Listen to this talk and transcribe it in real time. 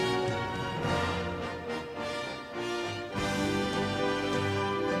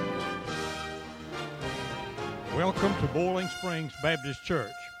Welcome to Boiling Springs Baptist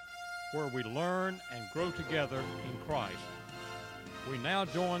Church, where we learn and grow together in Christ. We now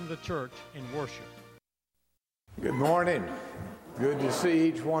join the church in worship. Good morning. Good to see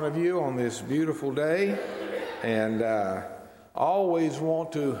each one of you on this beautiful day. And always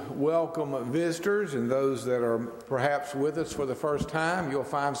want to welcome visitors and those that are perhaps with us for the first time. You'll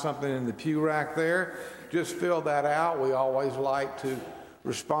find something in the pew rack there. Just fill that out. We always like to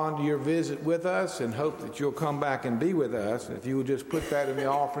respond to your visit with us and hope that you'll come back and be with us. If you would just put that in the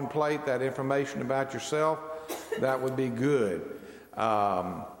offering plate, that information about yourself, that would be good.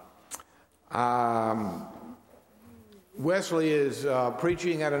 Wesley is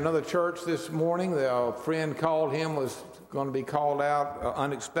preaching at another church this morning. A friend called him, was going to be called out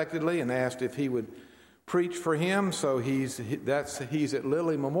unexpectedly, and asked if he would preach for him. So he's at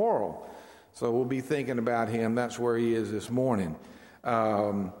Lilly Memorial. So we'll be thinking about him. That's where he is this morning.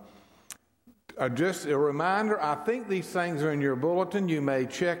 Just a reminder, I think these things are in your bulletin. You may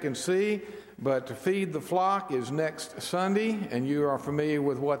check and see, but to Feed the Flock is next Sunday, and you are familiar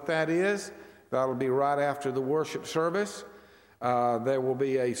with what that is. That'll be right after the worship service. There will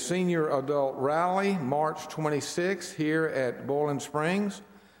be a senior adult rally March 26th here at Boiling Springs,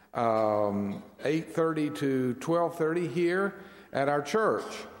 8:30 to 12:30 here at our church.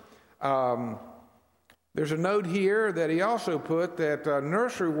 There's a note here that he also put that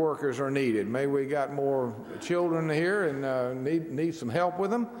nursery workers are needed. Maybe we got more children here and need some help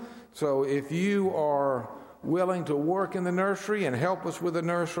with them. So if you are willing to work in the nursery and help us with the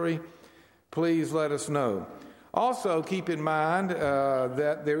nursery, please let us know. Also, keep in mind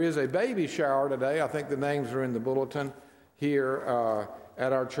that there is a baby shower today. I think the names are in the bulletin here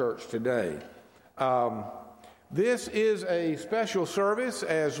at our church today. This is a special service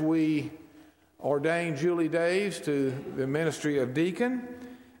as we ordained Julie Daves to the ministry of deacon,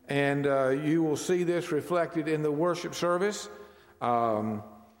 and you will see this reflected in the worship service. You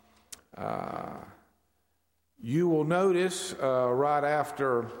will notice right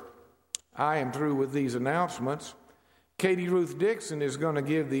after I am through with these announcements, Katie Ruth Dixon is going to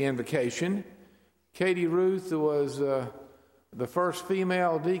give the invocation. Katie Ruth was the first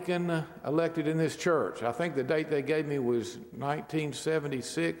female deacon elected in this church. I think the date they gave me was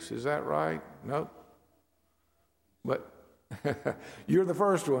 1976. Is that right? Nope. But you're the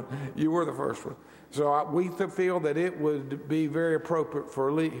first one. You were the first one. So we feel that it would be very appropriate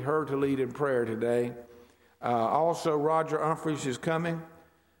for her to lead in prayer today. Also, Roger Humphreys is coming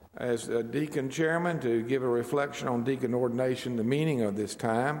as a deacon chairman to give a reflection on deacon ordination, the meaning of this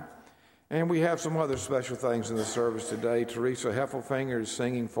time. And we have some other special things in the service today. Teresa Heffelfinger is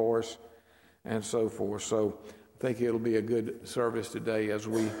singing for us and so forth. So I think it'll be a good service today as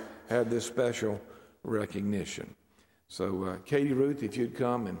we have this special recognition. So Katie Ruth, if you'd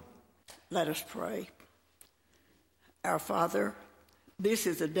come and let us pray. Our Father, this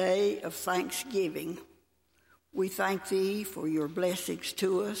is a day of thanksgiving. We thank Thee for your blessings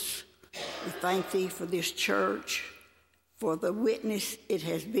to us. We thank Thee for this church, for the witness it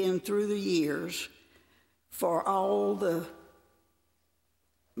has been through the years, for all the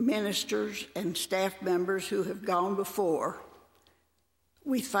ministers and staff members who have gone before.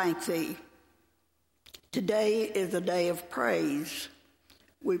 We thank Thee. Today is a day of praise.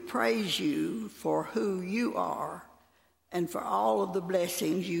 We praise You for who You are and for all of the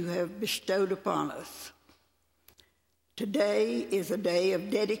blessings You have bestowed upon us. Today is a day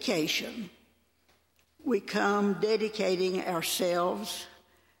of dedication. We come dedicating ourselves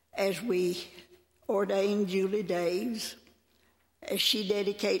as we ordain Julie Daves, as she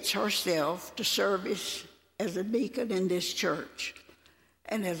dedicates herself to service as a deacon in this church.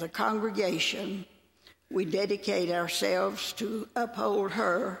 And as a congregation, we dedicate ourselves to uphold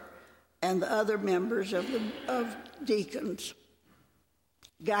her and the other members of deacons.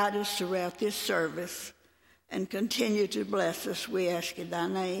 Guide us throughout this service and continue to bless us. We ask in Thy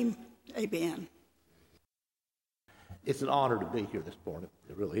name. Amen. It's an honor to be here this morning.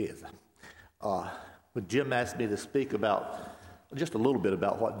 It really is. When Jim asked me to speak about just a little bit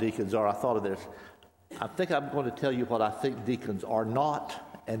about what deacons are, I thought of this. I think I'm going to tell you what I think deacons are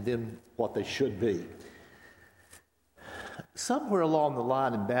not, and then what they should be. Somewhere along the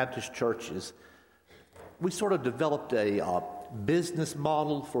line in Baptist churches, we sort of developed a business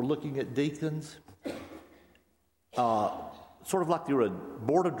model for looking at deacons. Sort of like you're a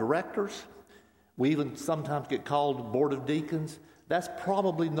board of directors. We even sometimes get called board of deacons. That's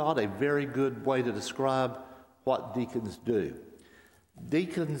probably not a very good way to describe what deacons do.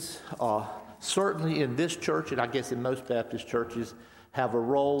 Deacons, certainly in this church, and I guess in most Baptist churches, have a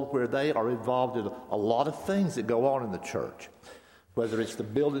role where they are involved in a lot of things that go on in the church. whether it's the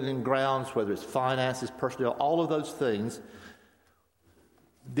building and grounds, whether it's finances, personnel, all of those things,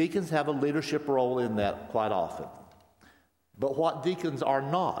 deacons have a leadership role in that quite often. But what deacons are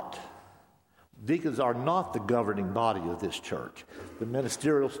not the governing body of this church. The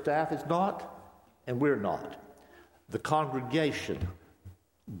ministerial staff is not, and we're not. The congregation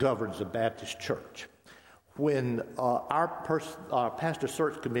governs a Baptist church. When our pastor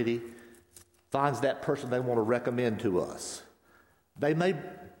search committee finds that person they want to recommend to us, they may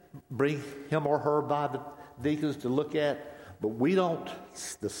bring him or her by the deacons to look at, but we don't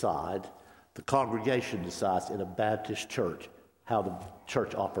decide. The congregation decides in a Baptist church how the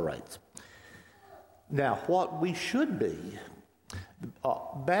church operates. Now, what we should be,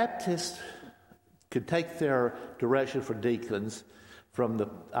 Baptists could take their direction for deacons from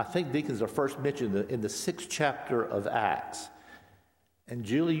I think deacons are first mentioned in the 6th chapter of Acts. And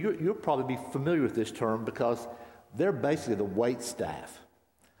Julie, you'll probably be familiar with this term because they're basically the wait staff.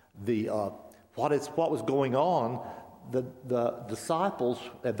 What was going on, the disciples,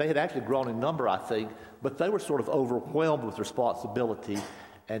 they had actually grown in number, I think, but they were sort of overwhelmed with responsibility,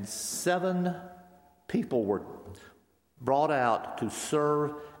 and 7 people were brought out to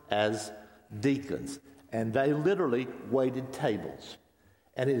serve as deacons, and they literally waited tables.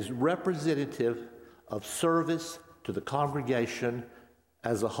 And it is representative of service to the congregation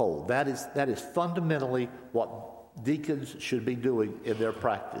as a whole. That is fundamentally what deacons should be doing in their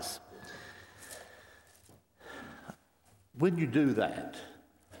practice. When you do that,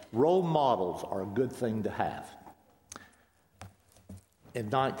 role models are a good thing to have. In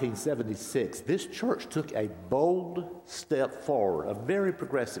 1976, this church took a bold step forward, a very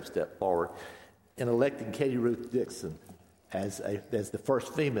progressive step forward, in electing Katie Ruth Dixon as the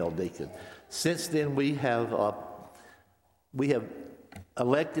first female deacon. Since then, we have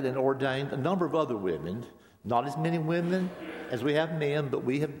elected and ordained a number of other women, not as many women as we have men, but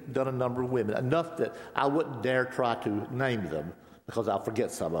we have done a number of women, enough that I wouldn't dare try to name them because I'll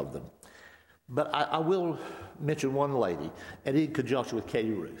forget some of them. But I will mention one lady, and in conjunction with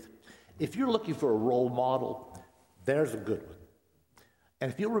Katie Ruth. If you're looking for a role model, there's a good one.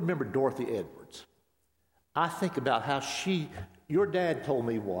 And if you'll remember Dorothy Edwards, I think about how your dad told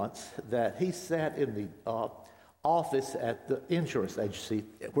me once that he sat in the office at the insurance agency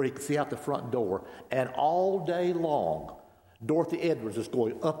where he could see out the front door, and all day long, Dorothy Edwards was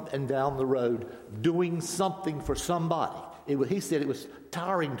going up and down the road doing something for somebody. He said it was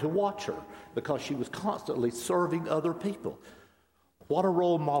tiring to watch her because she was constantly serving other people. What a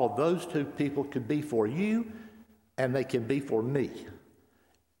role model those two people could be for you, and they can be for me.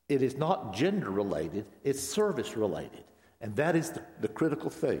 It is not gender related, it's service related. And that is the critical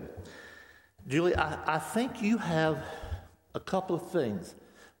thing. Julie, I think you have a couple of things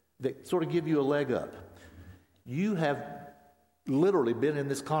that sort of give you a leg up. You have literally been in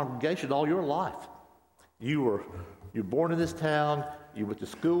this congregation all your life. You're born in this town, you went to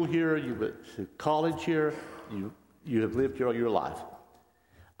school here, you went to college here, you have lived here all your life.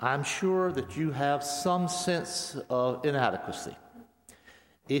 I'm sure that you have some sense of inadequacy.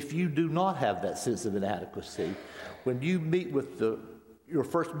 If you do not have that sense of inadequacy, when you meet with your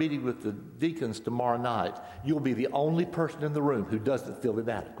first meeting with the deacons tomorrow night, you'll be the only person in the room who doesn't feel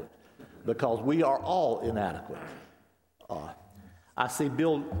inadequate, because we are all inadequate. I see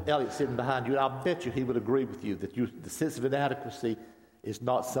Bill Elliott sitting behind you, and I'll bet you he would agree with you that the sense of inadequacy is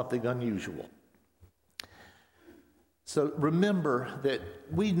not something unusual. So remember that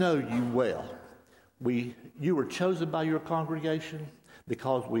we know you well. You were chosen by your congregation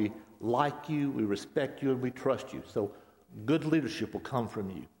because we like you, we respect you, and we trust you. So good leadership will come from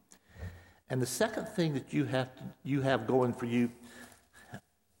you. And the second thing that you have going for you,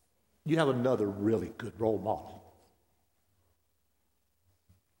 you have another really good role model.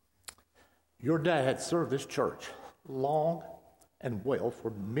 Your dad served this church long and well for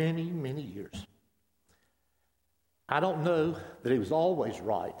many, many years. I don't know that he was always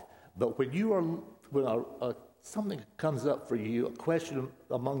right, but when something comes up for you, a question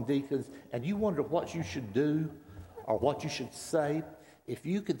among deacons, and you wonder what you should do or what you should say, if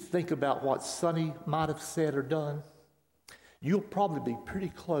you could think about what Sonny might have said or done, you'll probably be pretty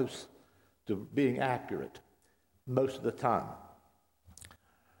close to being accurate most of the time.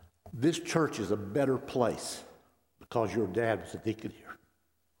 This church is a better place because your dad was a deacon here.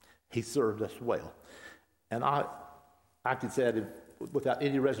 He served us well. And I can say that without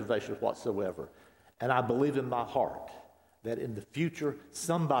any reservations whatsoever. And I believe in my heart that in the future,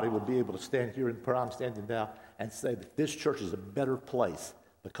 somebody will be able to stand here where I'm standing now and say that this church is a better place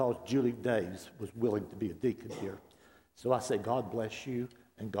because Julie Daves was willing to be a deacon here. So I say, God bless you,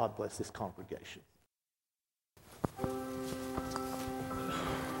 and God bless this congregation.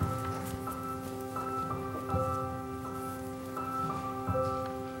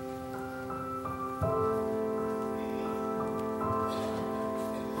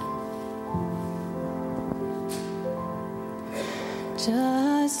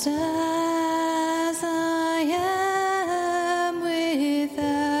 just as I am,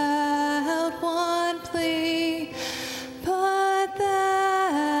 without one plea, but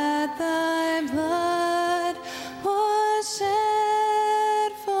that thy blood was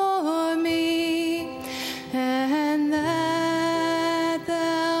shed for me, and that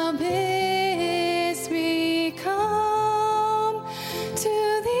thou bidst me come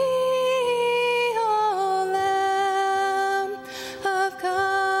to thee, O Lamb of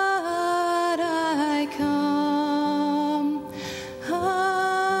God.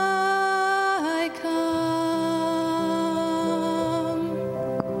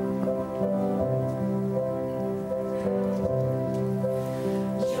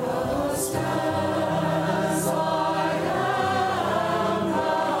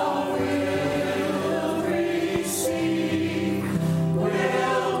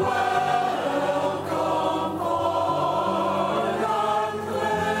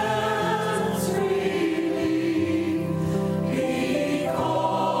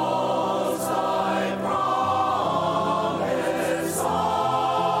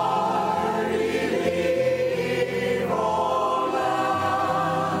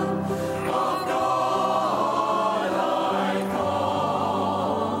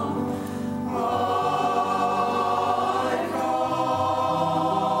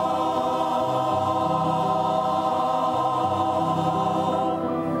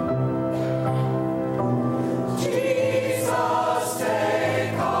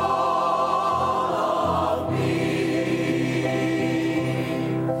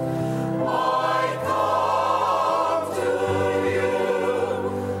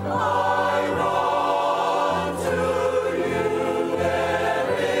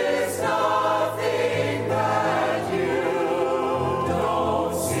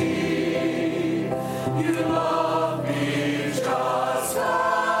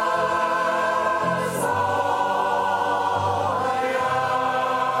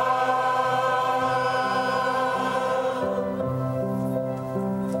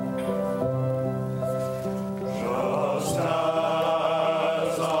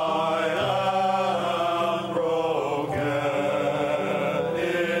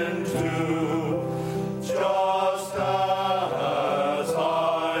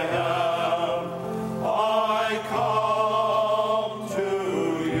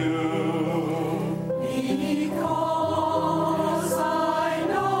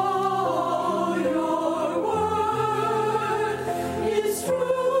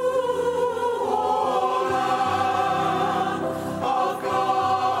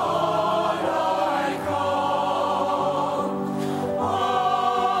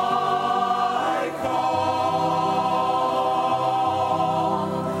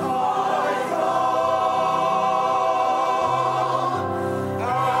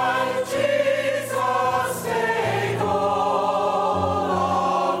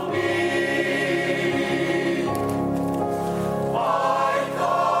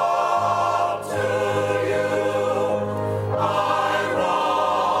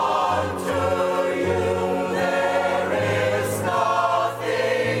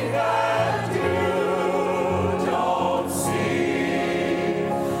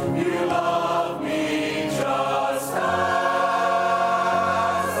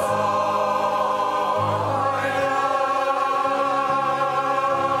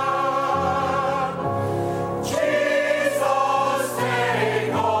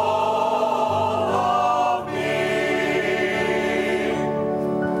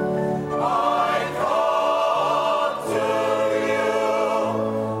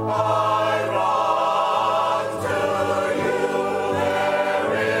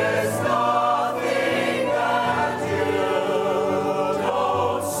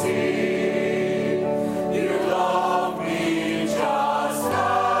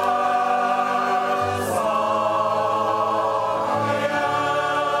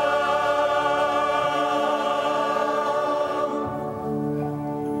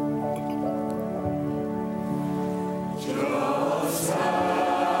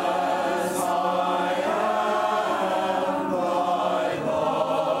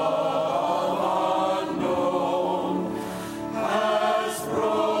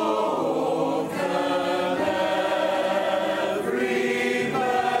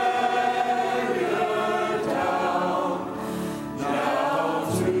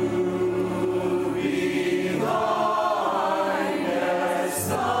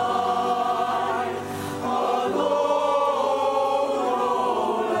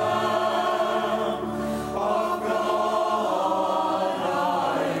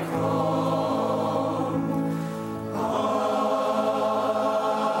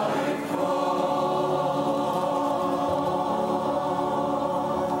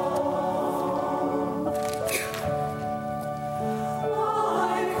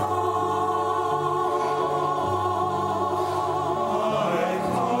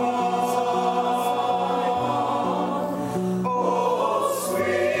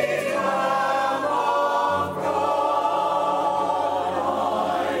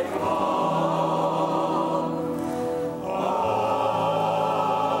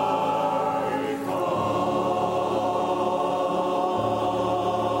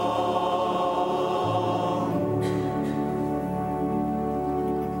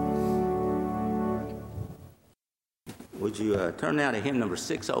 Would you turn now to hymn number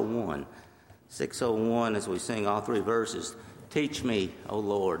 601? 601, as we sing all three verses. Teach me, O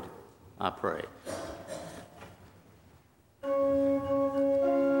Lord, I pray.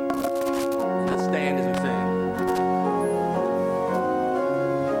 Let's stand as we sing.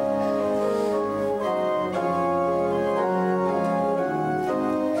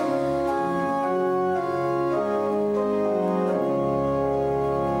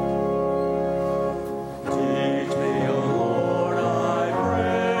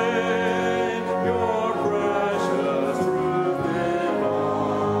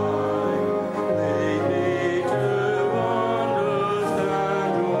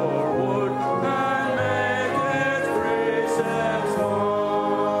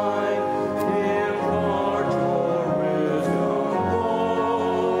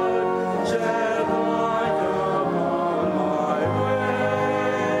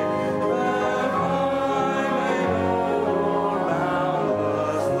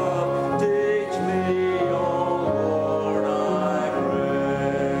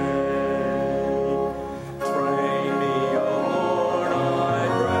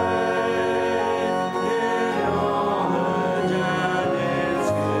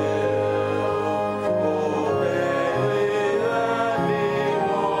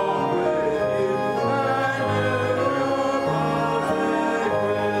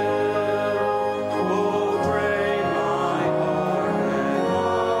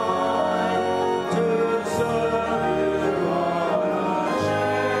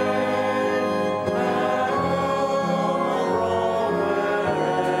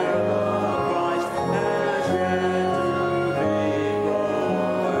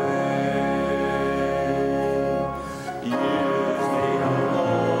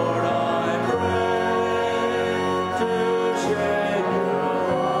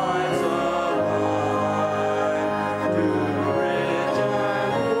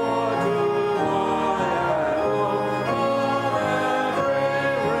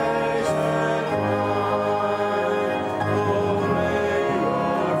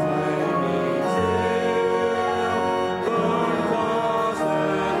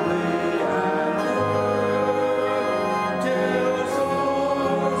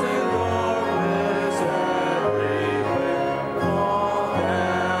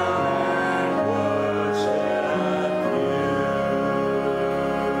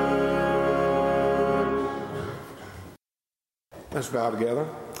 Let's bow together.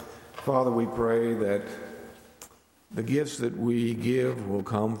 Father, we pray that the gifts that we give will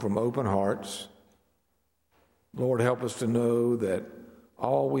come from open hearts. Lord, help us to know that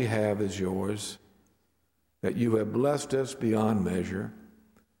all we have is yours, that you have blessed us beyond measure.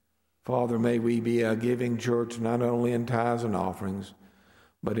 Father, may we be a giving church not only in tithes and offerings,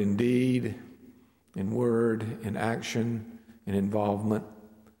 but in deed, in word, in action, in involvement.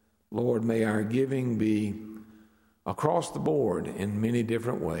 Lord, may our giving be across the board in many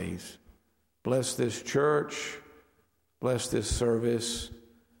different ways. Bless this church. Bless this service.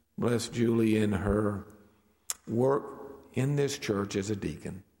 Bless Julie in her work in this church as a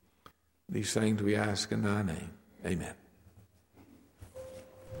deacon. These things we ask in thy name. Amen.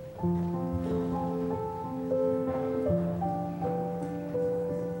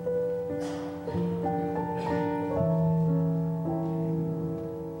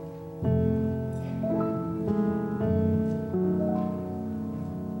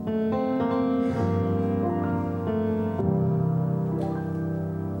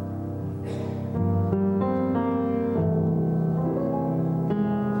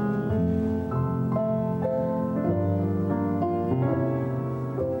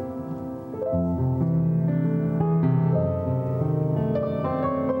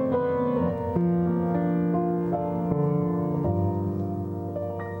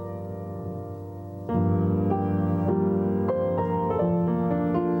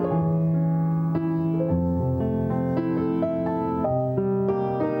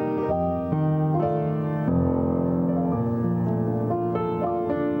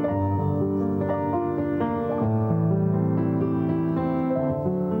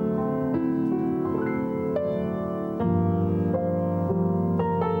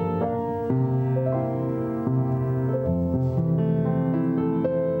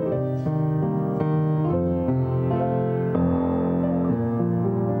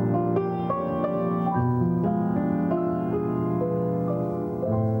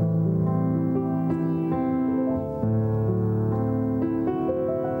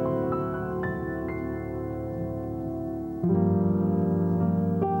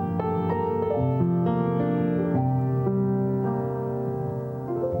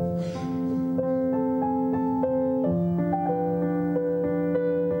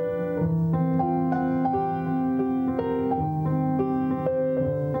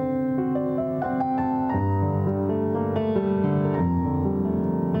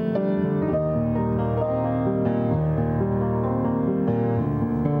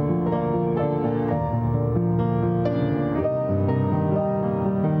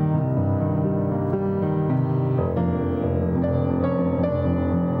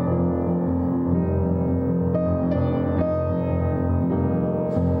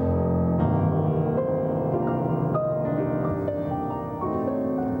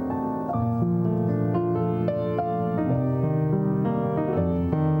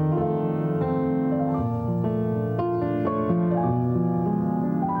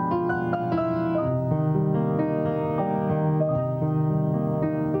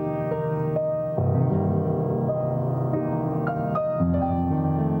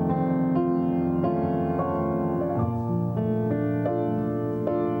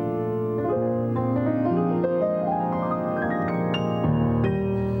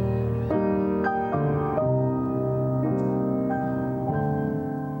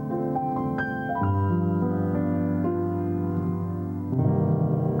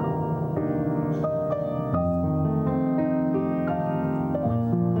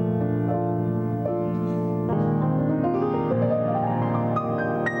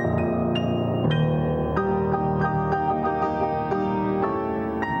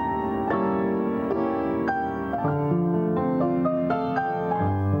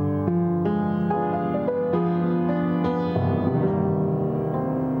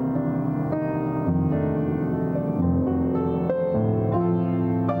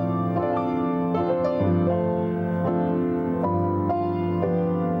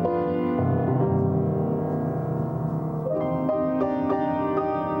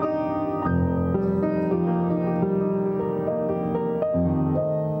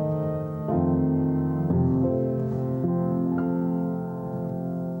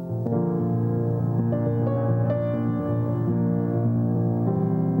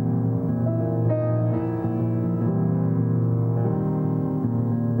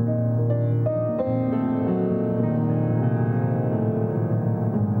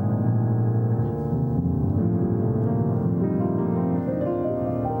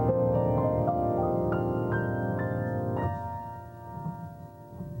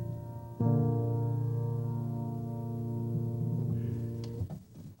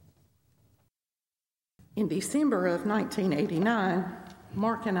 In December of 1989,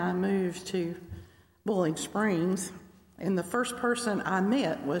 Mark and I moved to Bowling Springs, and the first person I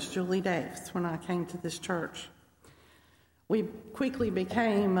met was Julie Davis when I came to this church. We quickly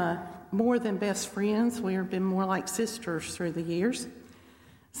became more than best friends. We have been more like sisters through the years.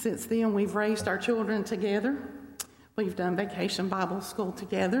 Since then, we've raised our children together. We've done vacation Bible school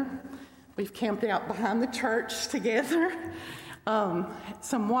together. We've camped out behind the church together.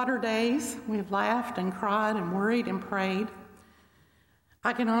 Some water days. We've laughed and cried and worried and prayed.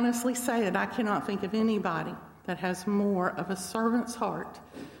 I can honestly say that I cannot think of anybody that has more of a servant's heart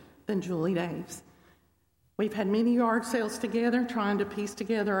than Julie Daves. We've had many yard sales together, trying to piece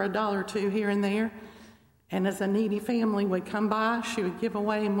together $1 or $2 here and there. And as a needy family would come by, she would give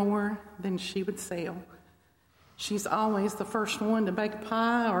away more than she would sell. She's always the first one to bake a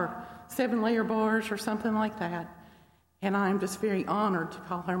pie or 7-layer bars or something like that. And I'm just very honored to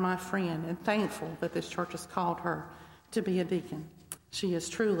call her my friend and thankful that this church has called her to be a deacon. She is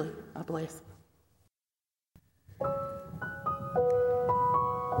truly a blessing.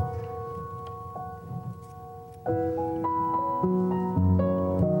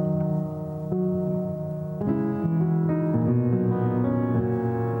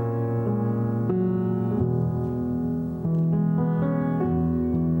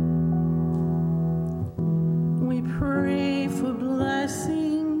 We pray for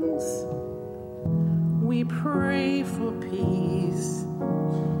blessings. We pray for peace.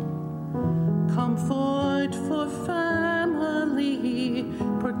 Comfort for family,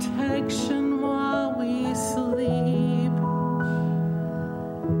 protection while we sleep.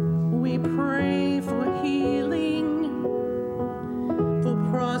 We pray for healing, for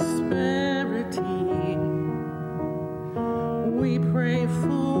prosperity. We pray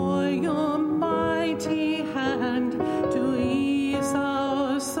for your mighty hand to ease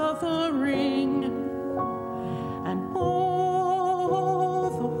our suffering. And all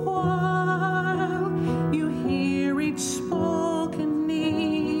the while you hear each spoken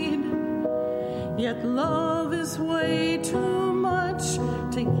need. Yet love is way too much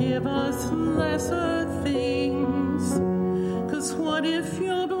to give us lesser things. 'Cause what if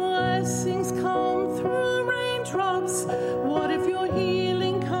your blessings come through raindrops? What if your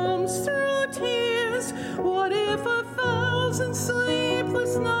healing comes through tears? What if 1,000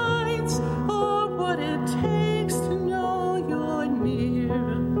 sleepless nights are what it takes to know you're near?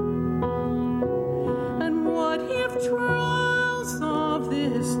 And what if trials of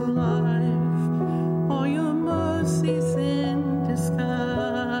this life are your mercies in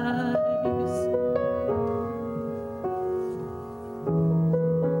disguise?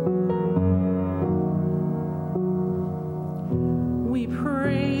 We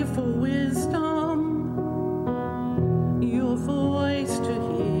pray for wisdom, your voice to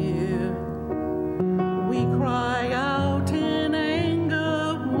hear. We cry out in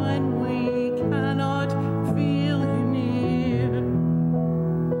anger when we cannot feel you near.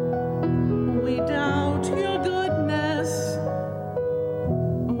 We doubt your goodness,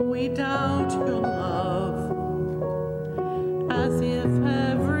 we doubt your love, as if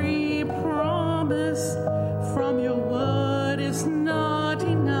every promise from your word is not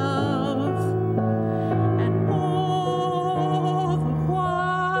enough. And all the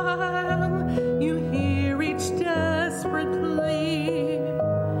while you hear each desperate plea,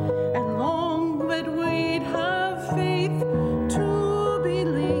 and long that we'd have faith to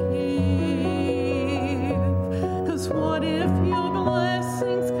believe. 'Cause what if your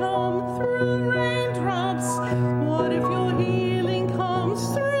blessings come through raindrops? What if your healing comes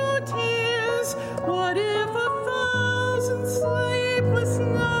through tears? What if 1,000 sleepless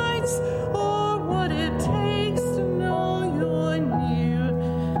nights are what it takes to know you're near?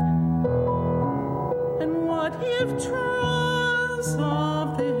 And what if trials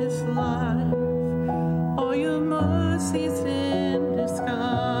of this life are your mercies in disguise?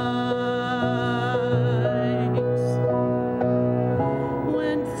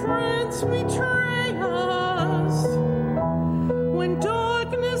 When friends betray us, when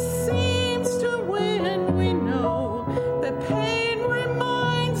darkness seems to win, we know that pain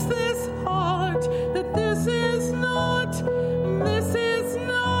reminds this heart that this is not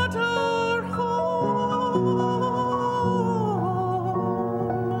our home.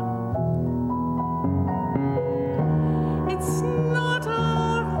 It's not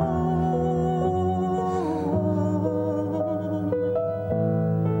our home.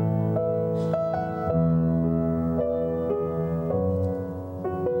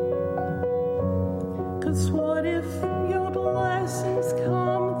 'Cause what if your blessings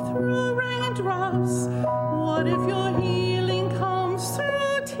come through raindrops? What if your healing comes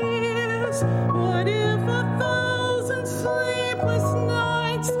through tears? What if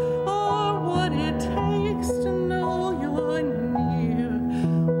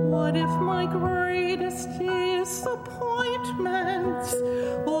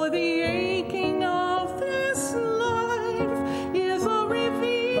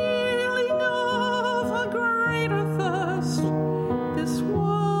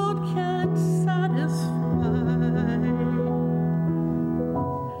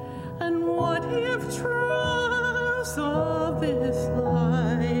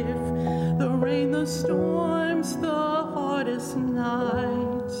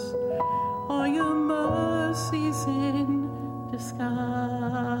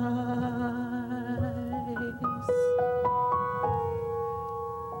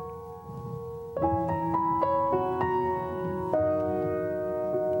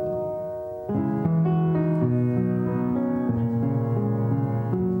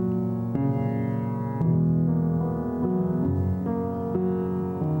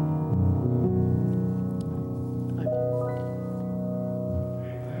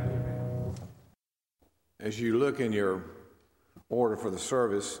As you look in your order for the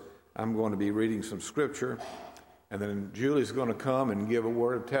service, I'm going to be reading some scripture, and then Julie's going to come and give a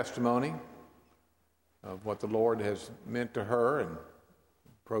word of testimony of what the Lord has meant to her and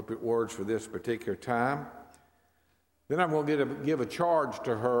appropriate words for this particular time. Then I'm going to give a charge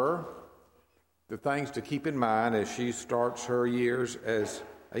to her, the things to keep in mind as she starts her years as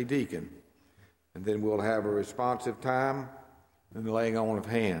a deacon. And then we'll have a responsive time and the laying on of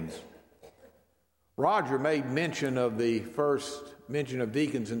hands. Roger made mention of the first mention of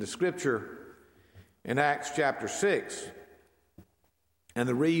deacons in the Scripture in Acts chapter 6, and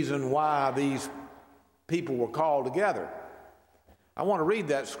the reason why these people were called together. I want to read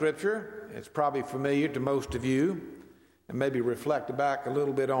that Scripture. It's probably familiar to most of you, and maybe reflect back a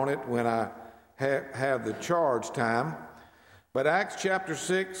little bit on it when I have the charge time. But Acts chapter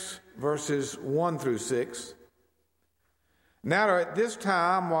 6, verses 1 through 6. Now at this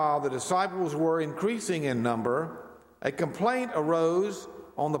time, while the disciples were increasing in number, a complaint arose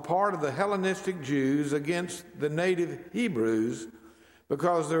on the part of the Hellenistic Jews against the native Hebrews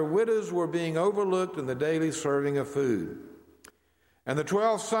because their widows were being overlooked in the daily serving of food. And the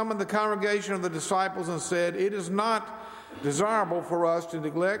 12 summoned the congregation of the disciples and said, "It is not desirable for us to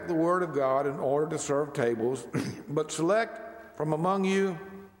neglect the word of God in order to serve tables, but select from among you,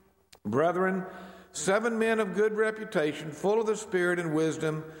 brethren, 7 men of good reputation, full of the Spirit and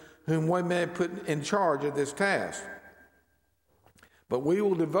wisdom, whom we may put in charge of this task. But we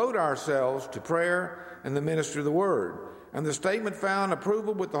will devote ourselves to prayer and the ministry of the word." And the statement found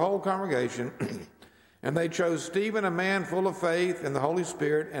approval with the whole congregation. And they chose Stephen, a man full of faith and the Holy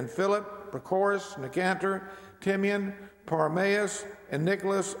Spirit, and Philip, Prochorus, Nicanor, Timian, Parmenas, and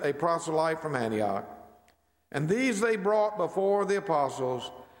Nicholas, a proselyte from Antioch. And these they brought before the apostles,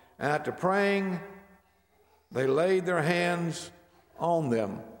 and after praying, they laid their hands on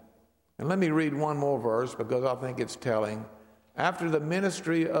them. And let me read one more verse because I think it's telling. After the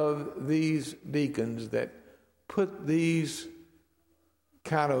ministry of these deacons that put these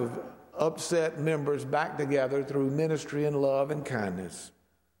kind of upset members back together through ministry and love and kindness,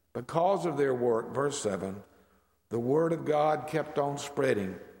 because of their work, verse 7, the word of God kept on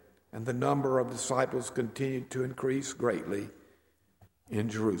spreading, and the number of disciples continued to increase greatly in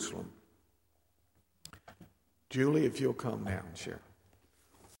Jerusalem. Julie, if you'll come now and share.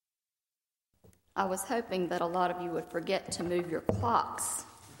 I was hoping that a lot of you would forget to move your clocks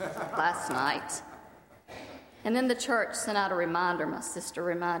last night. And then the church sent out a reminder. My sister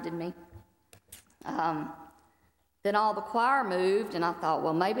reminded me. Then all the choir moved, and I thought,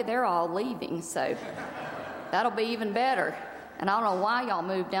 well, maybe they're all leaving, so that'll be even better. And I don't know why y'all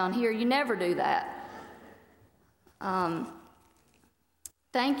moved down here. You never do that.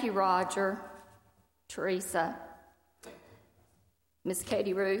 Thank you, Roger, Teresa, Miss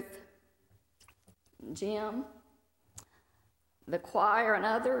Katie Ruth, Jim, the choir, and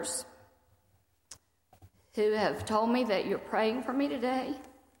others who have told me that you're praying for me today.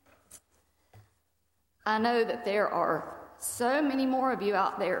 I know that there are so many more of you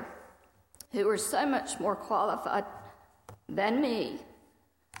out there who are so much more qualified than me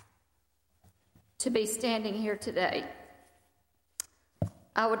to be standing here today.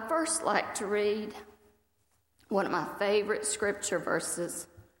 I would first like to read one of my favorite scripture verses,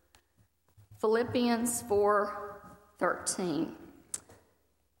 Philippians 4:13.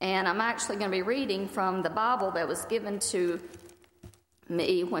 And I'm actually going to be reading from the Bible that was given to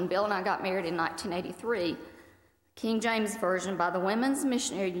me when Bill and I got married in 1983, King James Version by the Women's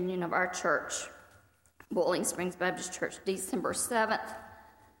Missionary Union of our church, Boiling Springs Baptist Church, December 7th,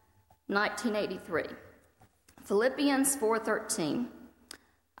 1983. Philippians 4:13.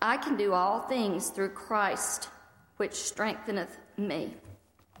 I can do all things through Christ, which strengtheneth me.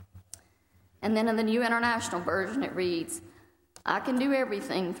 And then in the New International Version it reads, I can do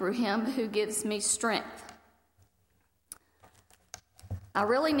everything through him who gives me strength. I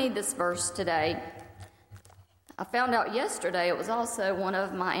really need this verse today. I found out yesterday it was also one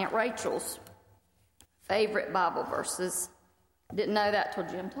of my Aunt Rachel's favorite Bible verses. Didn't know that till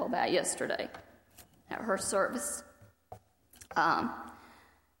Jim told that yesterday at her service.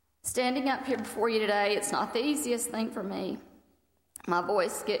 Standing up here before you today, it's not the easiest thing for me. My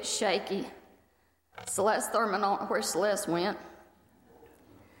voice gets shaky. Celeste Thurman, I don't know where Celeste went,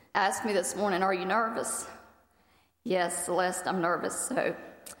 asked me this morning, are you nervous? Yes, Celeste, I'm nervous, so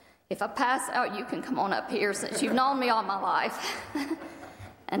if I pass out, you can come on up here since you've known me all my life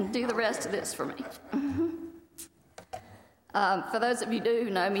and do the rest of this for me. For those of you who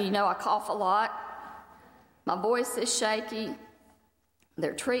know me, you know I cough a lot. My voice is shaky.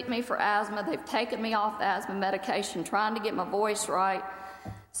 They're treating me for asthma. They've taken me off the asthma medication, trying to get my voice right.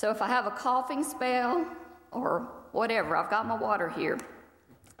 So if I have a coughing spell, or whatever. I've got my water here.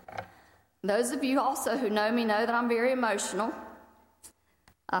 Those of you also who know me know that I'm very emotional.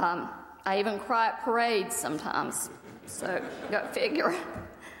 I even cry at parades sometimes, so go figure.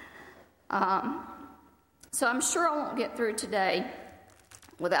 So I'm sure I won't get through today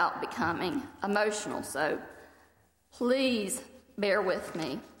without becoming emotional, so please bear with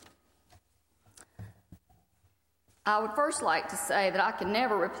me. I would first like to say that I can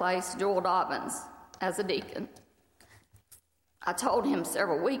never replace Joel Dobbins as a deacon. I told him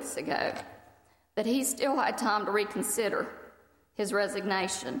several weeks ago that he still had time to reconsider his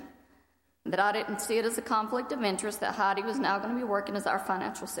resignation, that I didn't see it as a conflict of interest that Heidi was now going to be working as our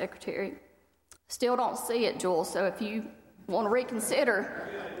financial secretary. Still don't see it, Joel, so if you want to reconsider,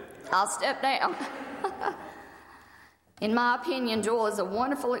 I'll step down. In my opinion, Joel is a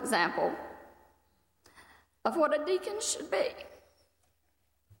wonderful example of what a deacon should be.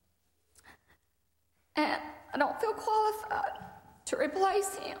 And I don't feel qualified to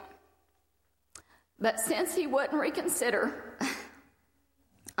replace him. But since he wouldn't reconsider,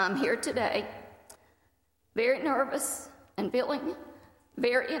 I'm here today, very nervous and feeling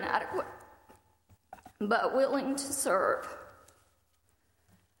very inadequate, but willing to serve.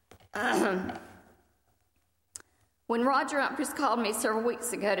 When Roger Humphreys called me several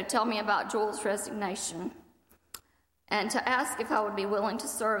weeks ago to tell me about Joel's resignation and to ask if I would be willing to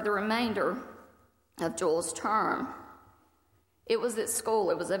serve the remainder of Joel's term, it was at school.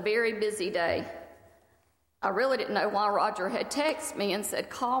 It was a very busy day. I really didn't know why Roger had texted me and said,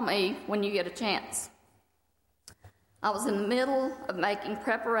 call me when you get a chance. I was in the middle of making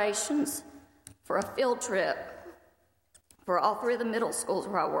preparations for a field trip for all three of the middle schools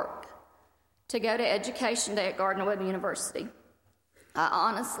where I work to go to Education Day at Gardner-Webb University. I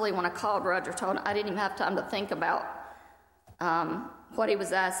honestly, when I called Roger, told him I didn't even have time to think about what he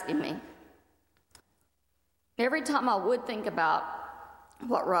was asking me. Every time I would think about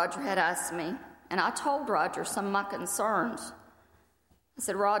what Roger had asked me, and I told Roger some of my concerns. I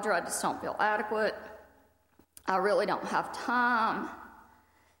said, Roger, I just don't feel adequate. I really don't have time.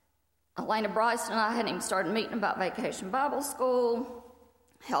 Elena Bryson and I hadn't even started meeting about Vacation Bible School,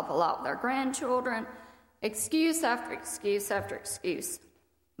 help a lot with our grandchildren, excuse after excuse after excuse.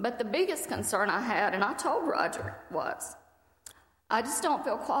 But the biggest concern I had, and I told Roger, was, I just don't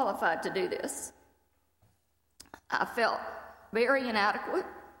feel qualified to do this. I felt very inadequate,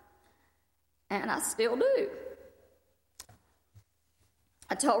 and I still do.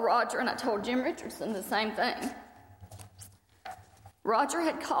 I told Roger and I told Jim Richardson the same thing. Roger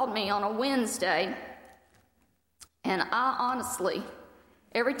had called me on a Wednesday, and I honestly,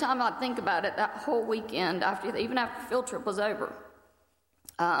 every time I think about it, that whole weekend, even after the field trip was over,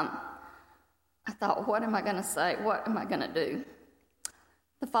 I thought, what am I going to say? What am I going to do?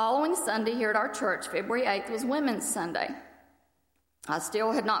 The following Sunday here at our church, February 8th, was Women's Sunday. I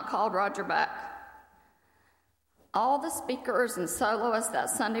still had not called Roger back. All the speakers and soloists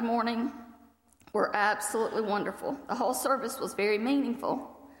that Sunday morning were absolutely wonderful. The whole service was very meaningful.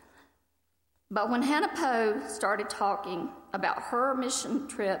 But when Hannah Poe started talking about her mission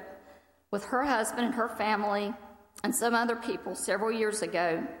trip with her husband and her family and some other people several years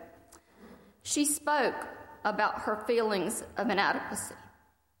ago, she spoke about her feelings of inadequacy.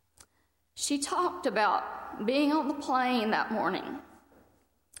 She talked about being on the plane that morning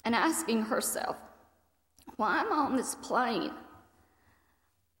and asking herself, why am I on this plane?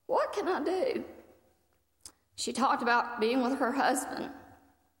 What can I do? She talked about being with her husband,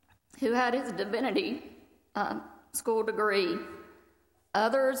 who had his divinity school degree,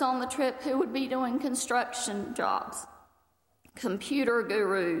 others on the trip who would be doing construction jobs, computer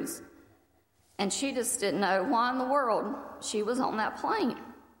gurus, and she just didn't know why in the world she was on that plane.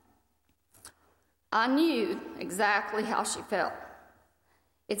 I knew exactly how she felt.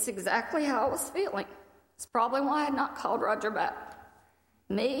 It's exactly how I was feeling. It's probably why I had not called Roger back.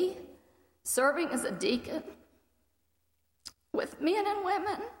 Me, serving as a deacon with men and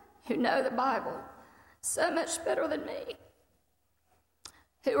women who know the Bible so much better than me,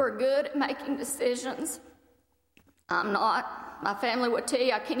 who are good at making decisions. I'm not. My family would tell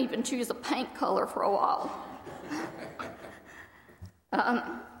you I can't even choose a paint color for a while.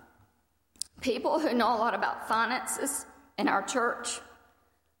 People who know a lot about finances in our church,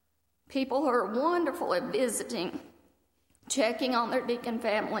 people who are wonderful at visiting, checking on their deacon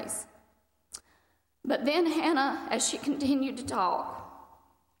families. But then Hannah, as she continued to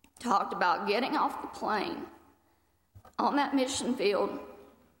talked about getting off the plane on that mission field,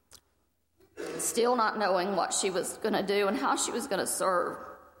 still not knowing what she was going to do and how she was going to serve.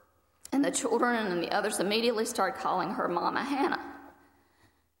 And the children and the others immediately started calling her Mama Hannah.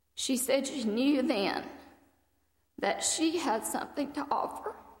 She said she knew then that she had something to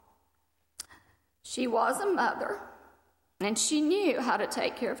offer. She was a mother, and she knew how to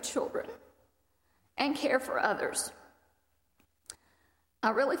take care of children and care for others.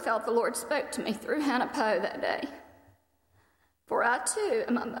 I really felt the Lord spoke to me through Hannah Poe that day, for I too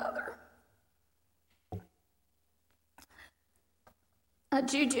am a mother. A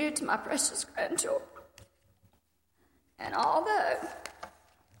juju to my precious grandchildren. And although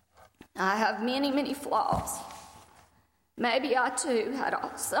I have many, many flaws, maybe I too had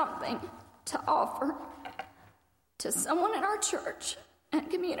something to offer to someone in our church and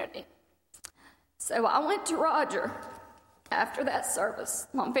community. So I went to Roger after that service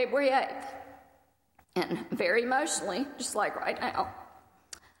on February 8th, and very emotionally, just like right now,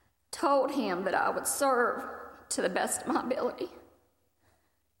 told him that I would serve to the best of my ability.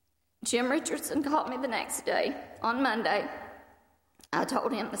 Jim Richardson called me the next day, on Monday. I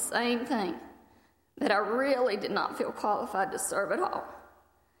told him the same thing, that I really did not feel qualified to serve at all.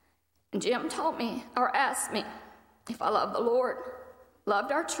 And Jim told me, or asked me, if I loved the Lord,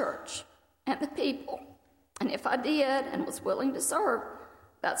 loved our church, and the people, and if I did and was willing to serve,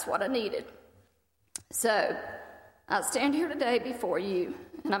 that's what I needed. So, I stand here today before you,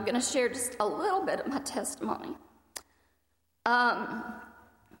 and I'm going to share just a little bit of my testimony.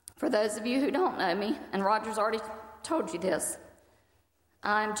 For those of you who don't know me, and Roger's already told you this,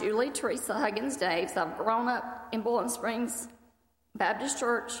 I'm Julie Teresa Huggins Daves. I've grown up in Bowling Springs Baptist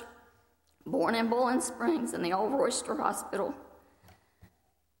Church, born in Bowling Springs in the old Royster Hospital.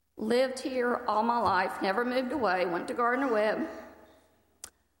 Lived here all my life, never moved away, went to Gardner Webb.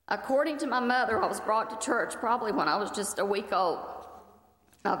 According to my mother, I was brought to church probably when I was just a week old.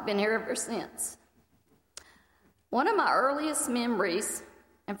 I've been here ever since. One of my earliest memories,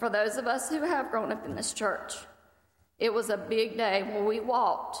 and for those of us who have grown up in this church, it was a big day when we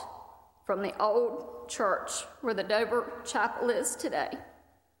walked from the old church where the Dover Chapel is today.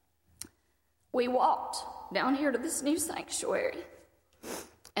 We walked down here to this new sanctuary,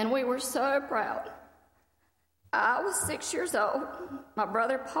 and we were so proud. I was 6 years old. My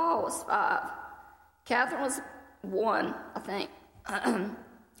brother Paul was 5. Catherine was 1, I think. I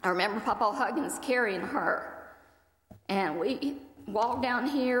remember Papa Huggins carrying her. And we walked down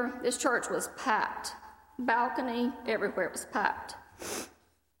here. This church was packed. Balcony, everywhere was packed.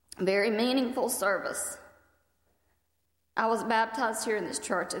 Very meaningful service. I was baptized here in this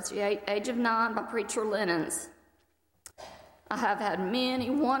church at the age of 9 by Preacher Lennons. I have had many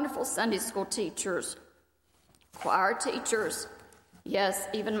wonderful Sunday school teachers, choir teachers. Yes,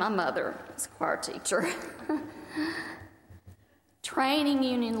 even my mother is a choir teacher. Training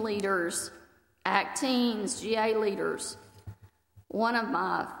union leaders, ACT teens, GA leaders. One of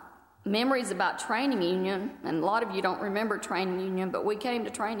my memories about training union, and a lot of you don't remember training union, but we came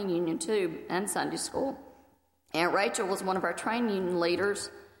to training union too, and Sunday school. Aunt Rachel was one of our training union leaders,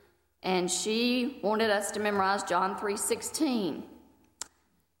 and she wanted us to memorize John 3:16.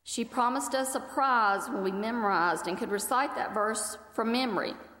 She promised us a prize when we memorized and could recite that verse from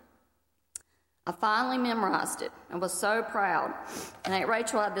memory. I finally memorized it and was so proud. And Aunt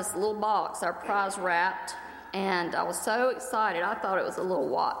Rachel had this little box, our prize wrapped, and I was so excited. I thought it was a little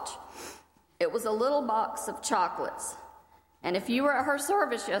watch. It was a little box of chocolates. And if you were at her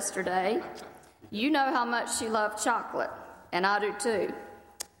service yesterday, you know how much she loved chocolate, and I do too.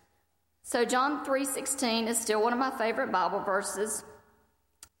 So John 3:16 is still one of my favorite Bible verses.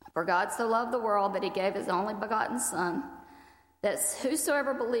 For God so loved the world that he gave his only begotten Son, that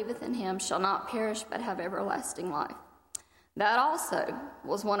whosoever believeth in him shall not perish but have everlasting life. That also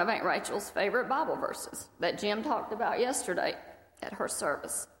was one of Aunt Rachel's favorite Bible verses that Jim talked about yesterday at her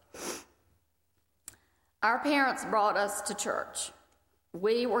service. Our parents brought us to church.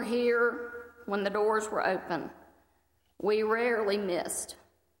 We were here when the doors were open. We rarely missed.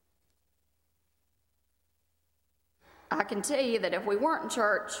 I can tell you that if we weren't in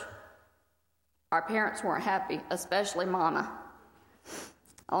church, our parents weren't happy, especially Mama.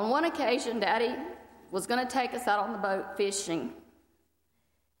 On one occasion, Daddy was going to take us out on the boat fishing,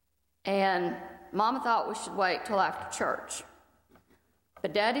 and Mama thought we should wait till after church.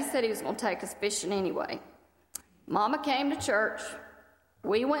 But Daddy said he was going to take us fishing anyway. Mama came to church.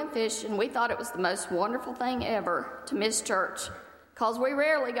 We went fishing. We thought it was the most wonderful thing ever to miss church, because we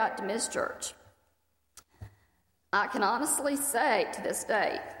rarely got to miss church. I can honestly say to this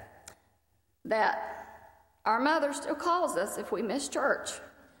day that our mother still calls us if we miss church.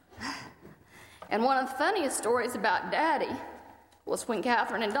 And one of the funniest stories about Daddy was when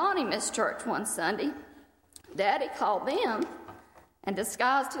Catherine and Donnie missed church one Sunday. Daddy called them and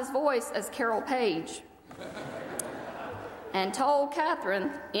disguised his voice as Carol Page. and told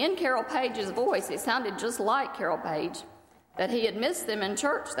Catherine, in Carol Page's voice, it sounded just like Carol Page, that he had missed them in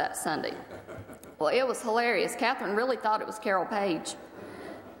church that Sunday. Well, it was hilarious. Catherine really thought it was Carol Page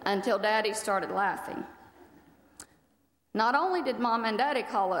until Daddy started laughing. Not only did Mom and Daddy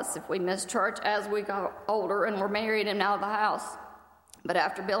call us if we missed church as we got older and were married and out of the house, but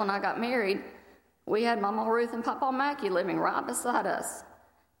after Bill and I got married, we had Mama Ruth and Papa Mackey living right beside us,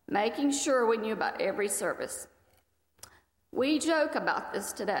 making sure we knew about every service. We joke about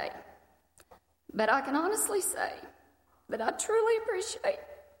this today, but I can honestly say that I truly appreciate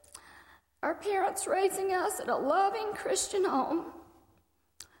our parents raising us in a loving Christian home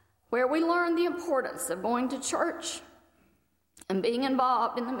where we learned the importance of going to church and being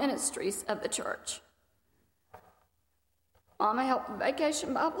involved in the ministries of the church. Mama helped with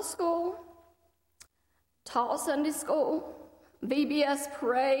Vacation Bible School, taught Sunday school, VBS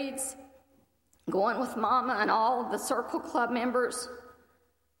parades, going with Mama and all of the Circle Club members.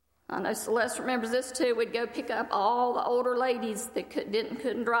 I know Celeste remembers this too. We'd go pick up all the older ladies that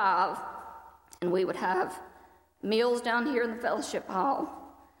couldn't drive, and we would have meals down here in the fellowship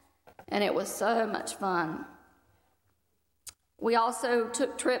hall, and it was so much fun. We also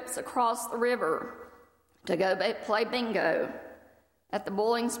took trips across the river to go play bingo at the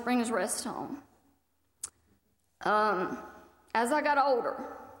Boiling Springs Rest Home. As I got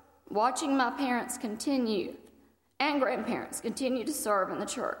older, watching my parents continue and grandparents continue to serve in the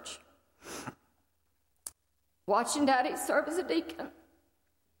church, watching Daddy serve as a deacon,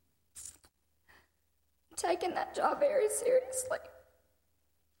 taking that job very seriously.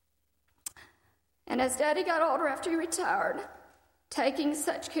 And as Daddy got older after he retired, taking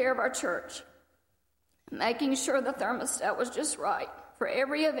such care of our church, making sure the thermostat was just right for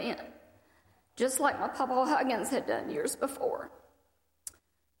every event, just like my Papa Huggins had done years before.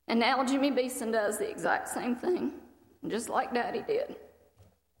 And now Jimmy Beeson does the exact same thing, just like Daddy did.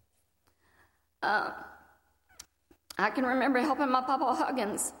 I can remember helping my Papa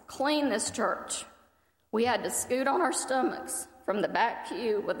Huggins clean this church. We had to scoot on our stomachs from the back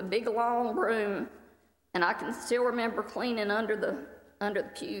pew with a big long broom, and I can still remember cleaning under the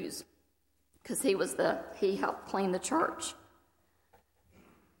pews because he helped clean the church.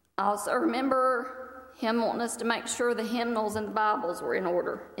 I also remember him wanting us to make sure the hymnals and the Bibles were in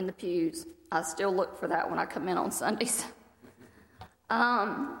order in the pews. I still look for that when I come in on Sundays.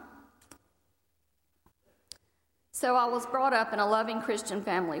 So I was brought up in a loving Christian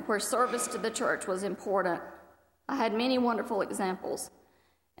family where service to the church was important. I had many wonderful examples.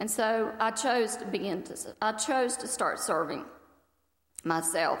 And so I chose to start serving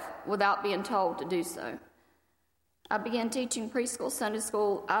myself without being told to do so. I began teaching preschool, Sunday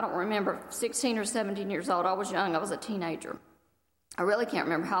school, I don't remember, 16 or 17 years old. I was young. I was a teenager. I really can't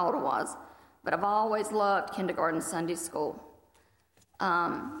remember how old I was, but I've always loved kindergarten Sunday school.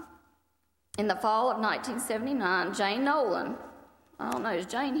 In the fall of 1979, Jane Nolan, I don't know, is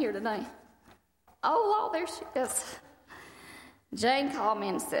Jane here today? Oh, there she is. Jane called me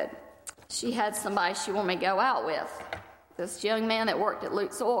and said she had somebody she wanted me to go out with, this young man that worked at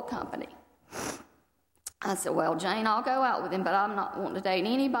Luke's Oil Company. I said, well, Jane, I'll go out with him, but I'm not wanting to date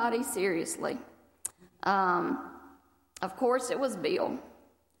anybody seriously. Of course, it was Bill.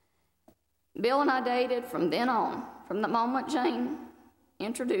 Bill and I dated from then on, from the moment Jane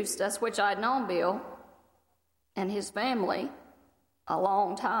introduced us, which I'd known Bill and his family a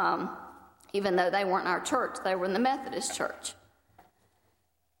long time, even though they weren't in our church. They were in the Methodist church.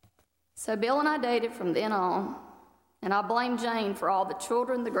 So Bill and I dated from then on, and I blame Jane for all the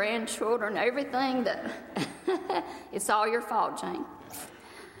children, the grandchildren, everything that... It's all your fault, Jane.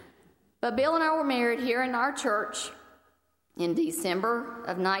 But Bill and I were married here in our church in December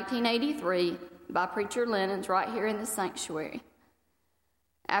of 1983 by Preacher Lennon's right here in the sanctuary.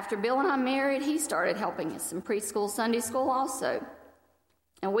 After Bill and I married, he started helping us in preschool, Sunday school also.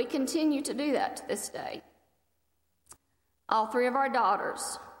 And we continue to do that to this day. All three of our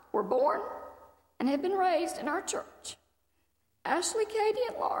daughters were born and have been raised in our church. Ashley, Katie,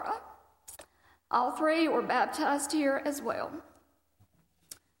 and Laura. All three were baptized here as well.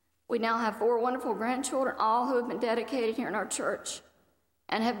 We now have 4 wonderful grandchildren, all who have been dedicated here in our church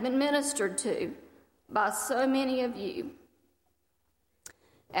and have been ministered to by so many of you.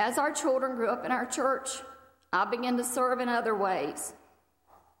 As our children grew up in our church, I began to serve in other ways.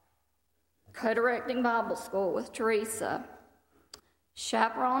 Co-directing Bible school with Teresa,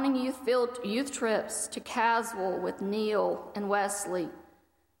 chaperoning youth trips to Caswell with Neil and Wesley,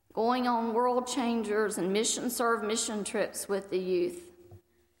 going on World Changers and mission trips with the youth,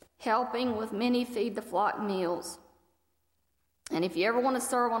 helping with many Feed the Flock meals. And if you ever want to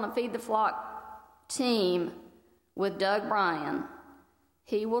serve on a Feed the Flock team, with Doug Bryan.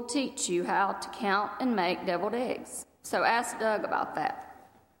 He will teach you how to count and make deviled eggs. So ask Doug about that.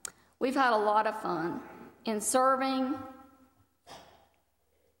 We've had a lot of fun in serving,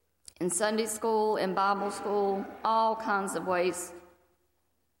 in Sunday school, in Bible school, all kinds of ways,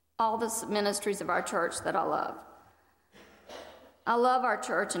 all the ministries of our church that I love. I love our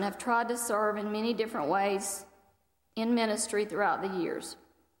church and have tried to serve in many different ways in ministry throughout the years.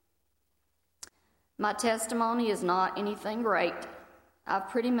 My testimony is not anything great. I've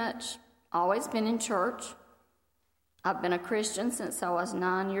pretty much always been in church. I've been a Christian since I was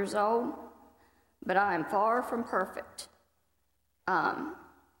 9 years old, but I am far from perfect.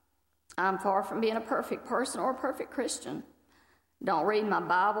 I'm far from being a perfect person or a perfect Christian. Don't read my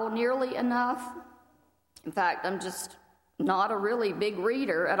Bible nearly enough. In fact, I'm just not a really big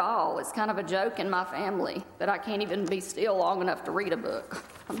reader at all. It's kind of a joke in my family that I can't even be still long enough to read a book.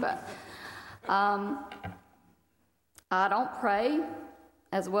 But I don't pray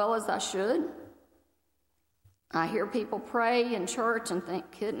as well as I should. I hear people pray in church and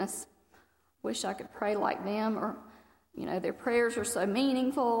think, goodness, wish I could pray like them, or, their prayers are so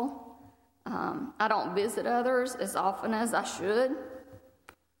meaningful. I don't visit others as often as I should.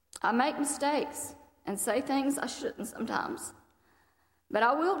 I make mistakes and say things I shouldn't sometimes. But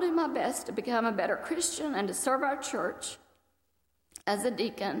I will do my best to become a better Christian and to serve our church as a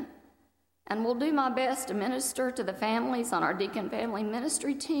deacon. And will do my best to minister to the families on our deacon family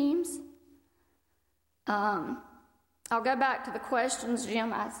ministry teams. I'll go back to the questions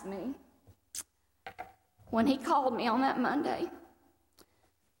Jim asked me when he called me on that Monday.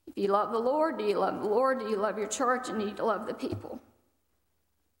 If you love the Lord, do you love the Lord? Do you love your church? And do you love the people?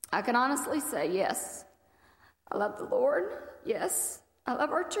 I can honestly say yes. I love the Lord. Yes, I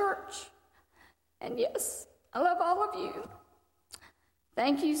love our church. And yes, I love all of you.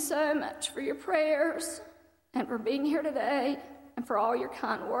 Thank you so much for your prayers and for being here today and for all your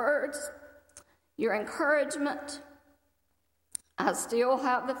kind words, your encouragement. I still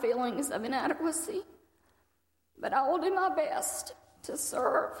have the feelings of inadequacy, but I will do my best to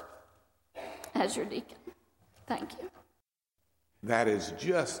serve as your deacon. Thank you. That is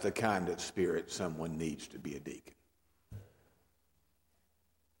just the kind of spirit someone needs to be a deacon.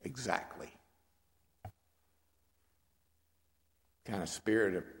 Exactly. Kind of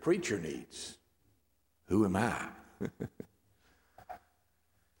spirit a preacher needs. Who am I?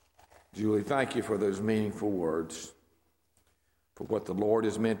 Julie, thank you for those meaningful words, for what the Lord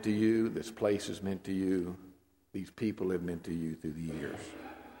has meant to you, this place has meant to you, these people have meant to you through the years.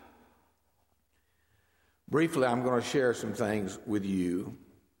 Briefly, I'm going to share some things with you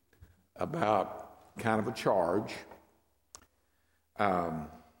about kind of a charge.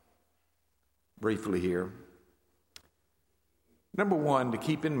 Briefly here. Number one, to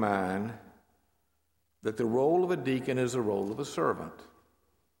keep in mind that the role of a deacon is the role of a servant.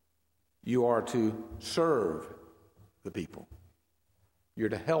 You are to serve the people. You're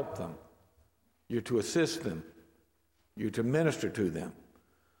to help them. You're to assist them. You're to minister to them.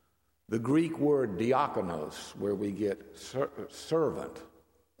 The Greek word diakonos, where we get servant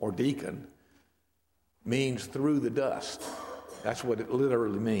or deacon, means through the dust. That's what it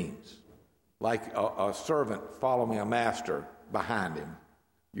literally means. Like a servant following a master behind him.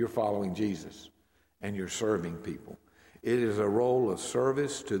 You're following Jesus, and you're serving people. It is a role of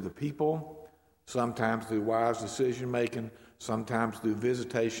service to the people, sometimes through wise decision-making, sometimes through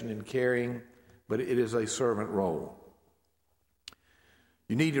visitation and caring, but it is a servant role.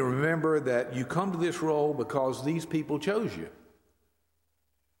 You need to remember that you come to this role because these people chose you.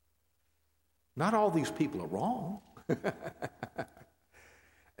 Not all these people are wrong.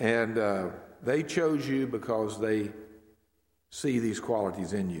 And they chose you because they see these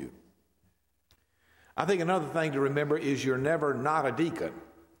qualities in you. I think another thing to remember is you're never not a deacon.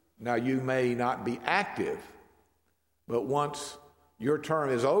 Now, you may not be active, but once your term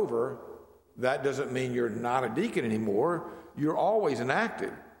is over, that doesn't mean you're not a deacon anymore. You're always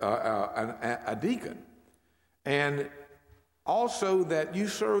a deacon. And also that you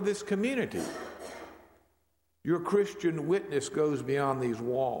serve this community. Your Christian witness goes beyond these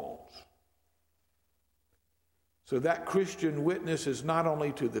walls. So that Christian witness is not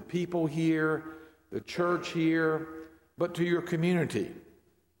only to the people here, the church here, but to your community.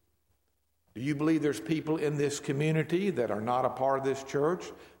 Do you believe there's people in this community that are not a part of this church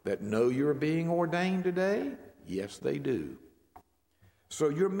that know you're being ordained today? Yes, they do. So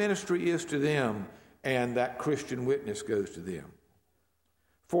your ministry is to them, and that Christian witness goes to them.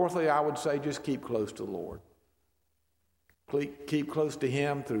 Fourthly, I would say just keep close to the Lord. Keep close to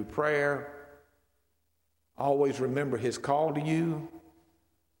Him through prayer. Always remember His call to you.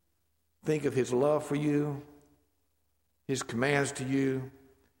 Think of His love for you. his commands to you,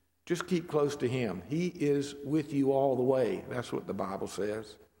 just keep close to him. He is with you all the way. That's what the Bible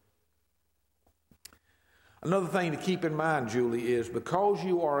says. Another thing to keep in mind, Julie, is because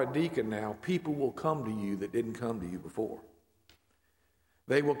you are a deacon now, people will come to you that didn't come to you before.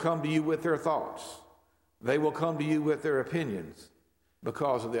 They will come to you with their thoughts. They will come to you with their opinions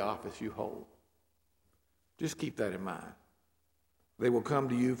because of the office you hold. Just keep that in mind. They will come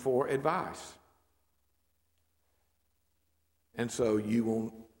to you for advice. And so you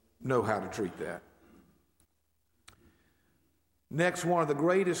will know how to treat that. Next, one of the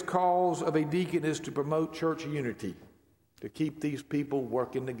greatest calls of a deacon is to promote church unity, to keep these people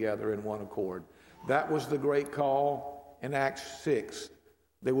working together in one accord. That was the great call in Acts 6.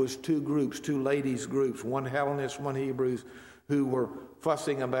 There was two groups, two ladies' groups, one Hellenists, one Hebrews, who were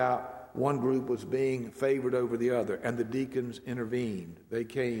fussing about one group was being favored over the other, and the deacons intervened. They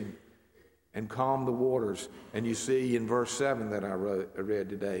came and calmed the waters. And you see in verse 7 that I read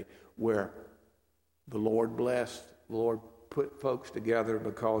today, where the Lord blessed, the Lord put folks together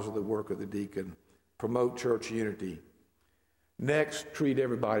because of the work of the deacon. Promote church unity. Next, treat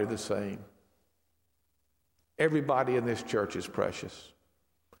everybody the same. Everybody in this church is precious.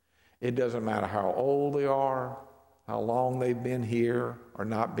 It doesn't matter how old they are, how long they've been here or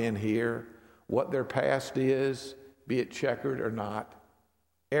not been here, what their past is, be it checkered or not.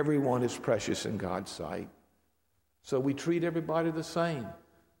 Everyone is precious in God's sight. So we treat everybody the same.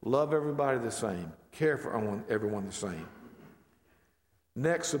 Love everybody the same. Care for everyone the same.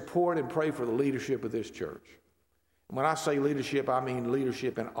 Next, support and pray for the leadership of this church. And when I say leadership, I mean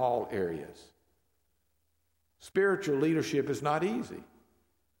leadership in all areas. Spiritual leadership is not easy.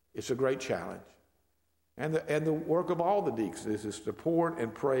 It's a great challenge. And the work of all the deacons is to support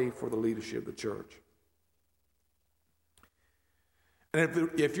and pray for the leadership of the church. And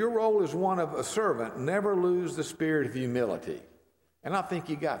if your role is one of a servant, never lose the spirit of humility. And I think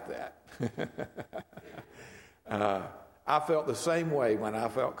you got that. I felt the same way when I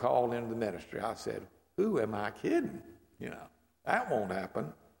felt called into the ministry. I said, who am I kidding? That won't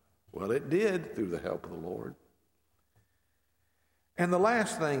happen. Well, it did through the help of the Lord. And the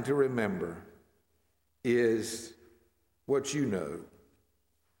last thing to remember is what you know.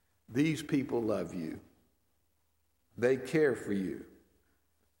 These people love you. They care for you.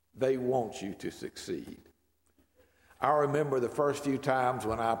 They want you to succeed. I remember the first few times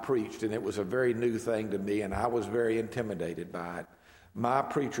when I preached, and it was a very new thing to me, and I was very intimidated by it. My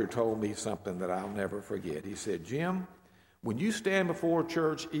preacher told me something that I'll never forget. He said, Jim, when you stand before a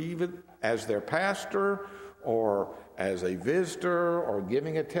church, even as their pastor or as a visitor or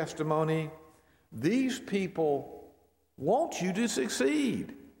giving a testimony, these people want you to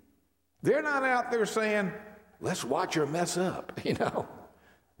succeed. They're not out there saying, let's watch her mess up,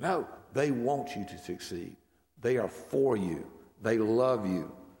 No, they want you to succeed. They are for you. They love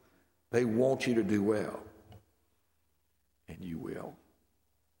you. They want you to do well. And you will.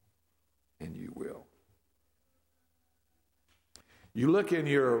 And you will. You look in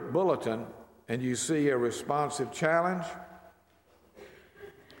your bulletin and you see a responsive challenge.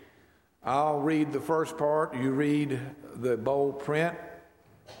 I'll read the first part. You read the bold print.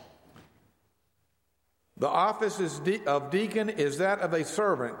 The office of deacon is that of a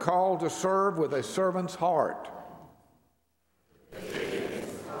servant called to serve with a servant's heart.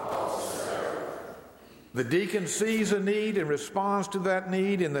 The deacon sees a need and responds to that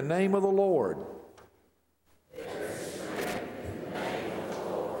need in the name of the Lord.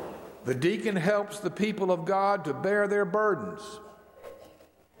 The deacon helps the people of God to bear their burdens.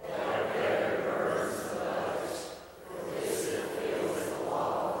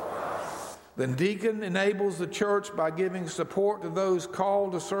 The deacon enables the church by giving support to those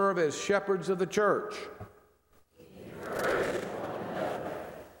called to serve as shepherds of the church.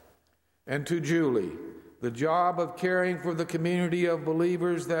 And to Julie, the job of caring for the community of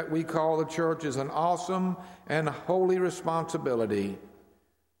believers that we call the church is an awesome and holy responsibility.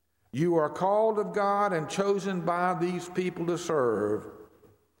 You are called of God and chosen by these people to serve.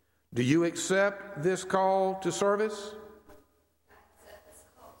 Do you accept this call to service?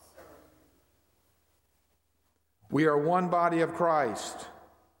 We are one body of Christ.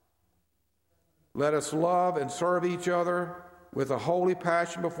 Let us love and serve each other with a holy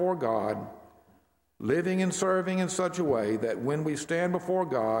passion before God, living and serving in such a way that when we stand before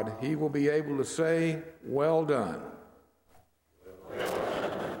God, He will be able to say, well done.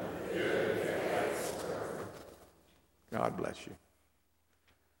 God bless you.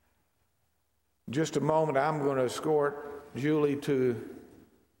 In just a moment, I'm going to escort Julie to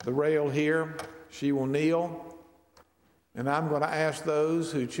the rail here. She will kneel. And I'm going to ask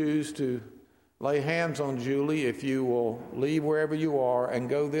those who choose to lay hands on Julie, if you will leave wherever you are and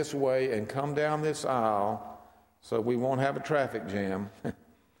go this way and come down this aisle so we won't have a traffic jam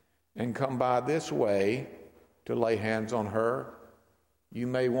and come by this way to lay hands on her. You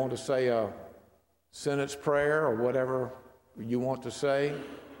may want to say a sentence prayer or whatever you want to say.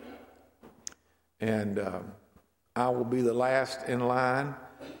 And I will be the last in line.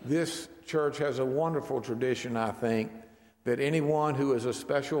 This church has a wonderful tradition, I think, that anyone who is a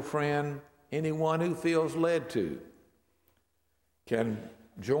special friend, anyone who feels led to, can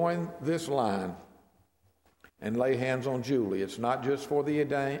join this line and lay hands on Julie. It's not just for the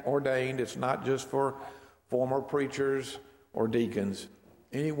ordained. It's not just for former preachers or deacons.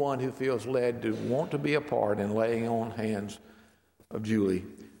 Anyone who feels led to want to be a part in laying on hands of Julie,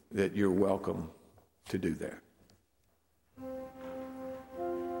 that you're welcome to do that.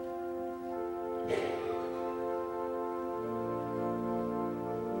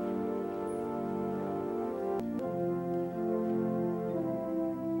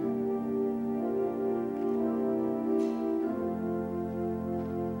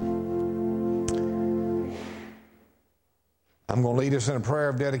 I'm going to lead us in a prayer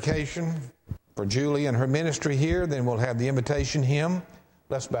of dedication for Julie and her ministry here. Then we'll have the invitation hymn.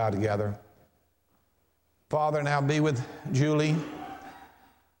 Let's bow together. Father, now be with Julie.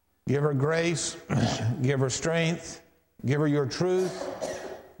 Give her grace. Give her strength. Give her your truth.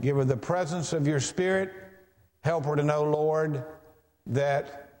 Give her the presence of your Spirit. Help her to know, Lord,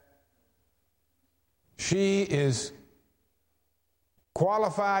 that she is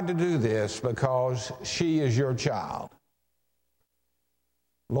qualified to do this because she is your child.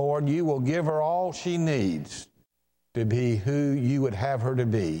 Lord, you will give her all she needs to be who you would have her to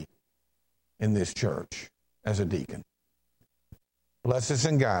be in this church as a deacon. Bless us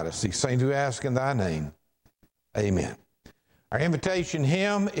and guide us. These things we ask in thy name. Amen. Our invitation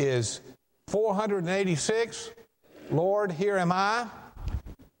hymn is 486, Lord, Here Am I.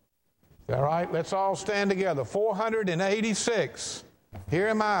 All right, let's all stand together. 486, Here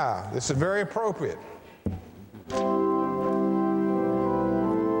Am I. This is very appropriate.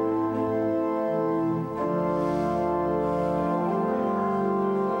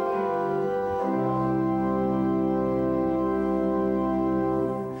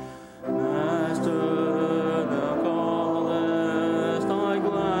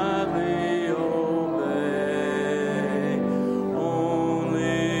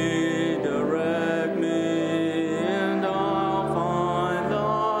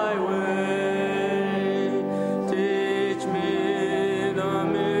 Take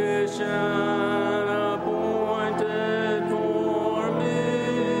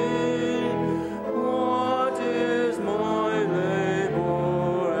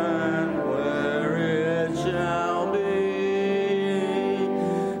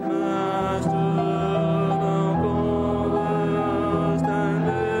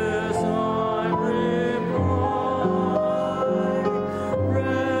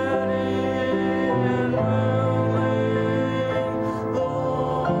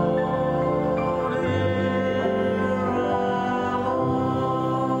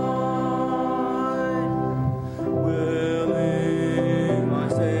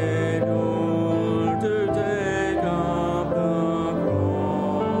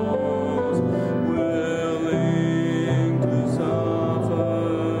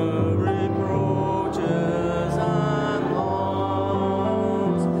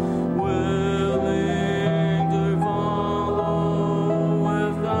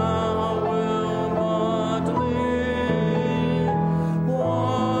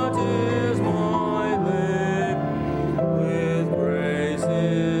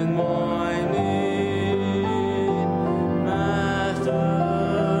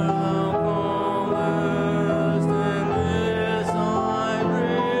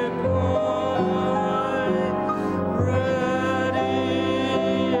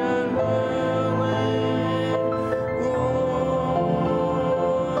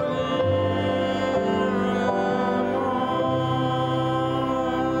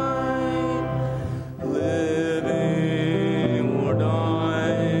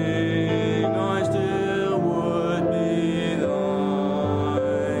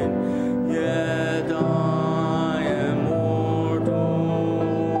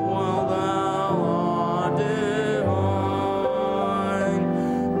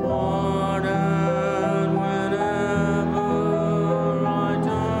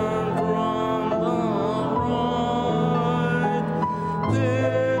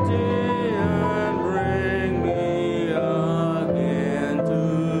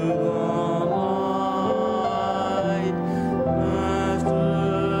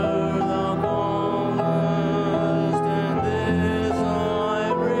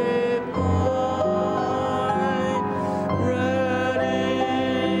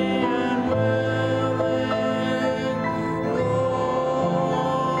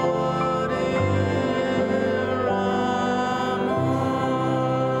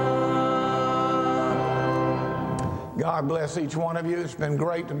God bless each one of you. It's been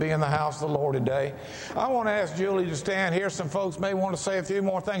great to be in the house of the Lord today. I want to ask Julie to stand here. Some folks may want to say a few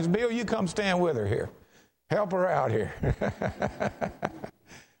more things. Bill, you come stand with her here. Help her out here.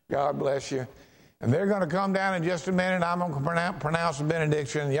 God bless you. And they're going to come down in just a minute. I'm going to pronounce the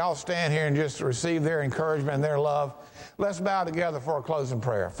benediction. Y'all stand here and just receive their encouragement and their love. Let's bow together for a closing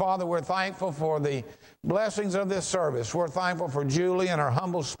prayer. Father, we're thankful for the blessings of this service. We're thankful for Julie and her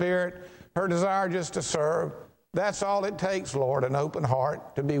humble spirit, her desire just to serve. That's all it takes, Lord, an open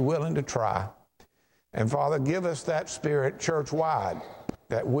heart to be willing to try. And Father, give us that spirit church-wide,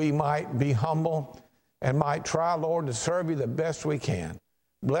 that we might be humble and might try, Lord, to serve you the best we can.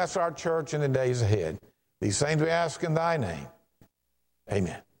 Bless our church in the days ahead. These things we ask in thy name.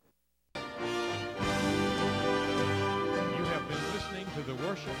 Amen. You have been listening to the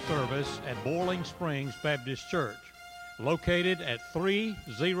worship service at Boiling Springs Baptist Church, located at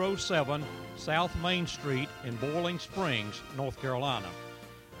 307 South Main Street in Boiling Springs, North Carolina.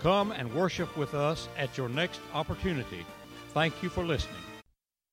 Come and worship with us at your next opportunity. Thank you for listening.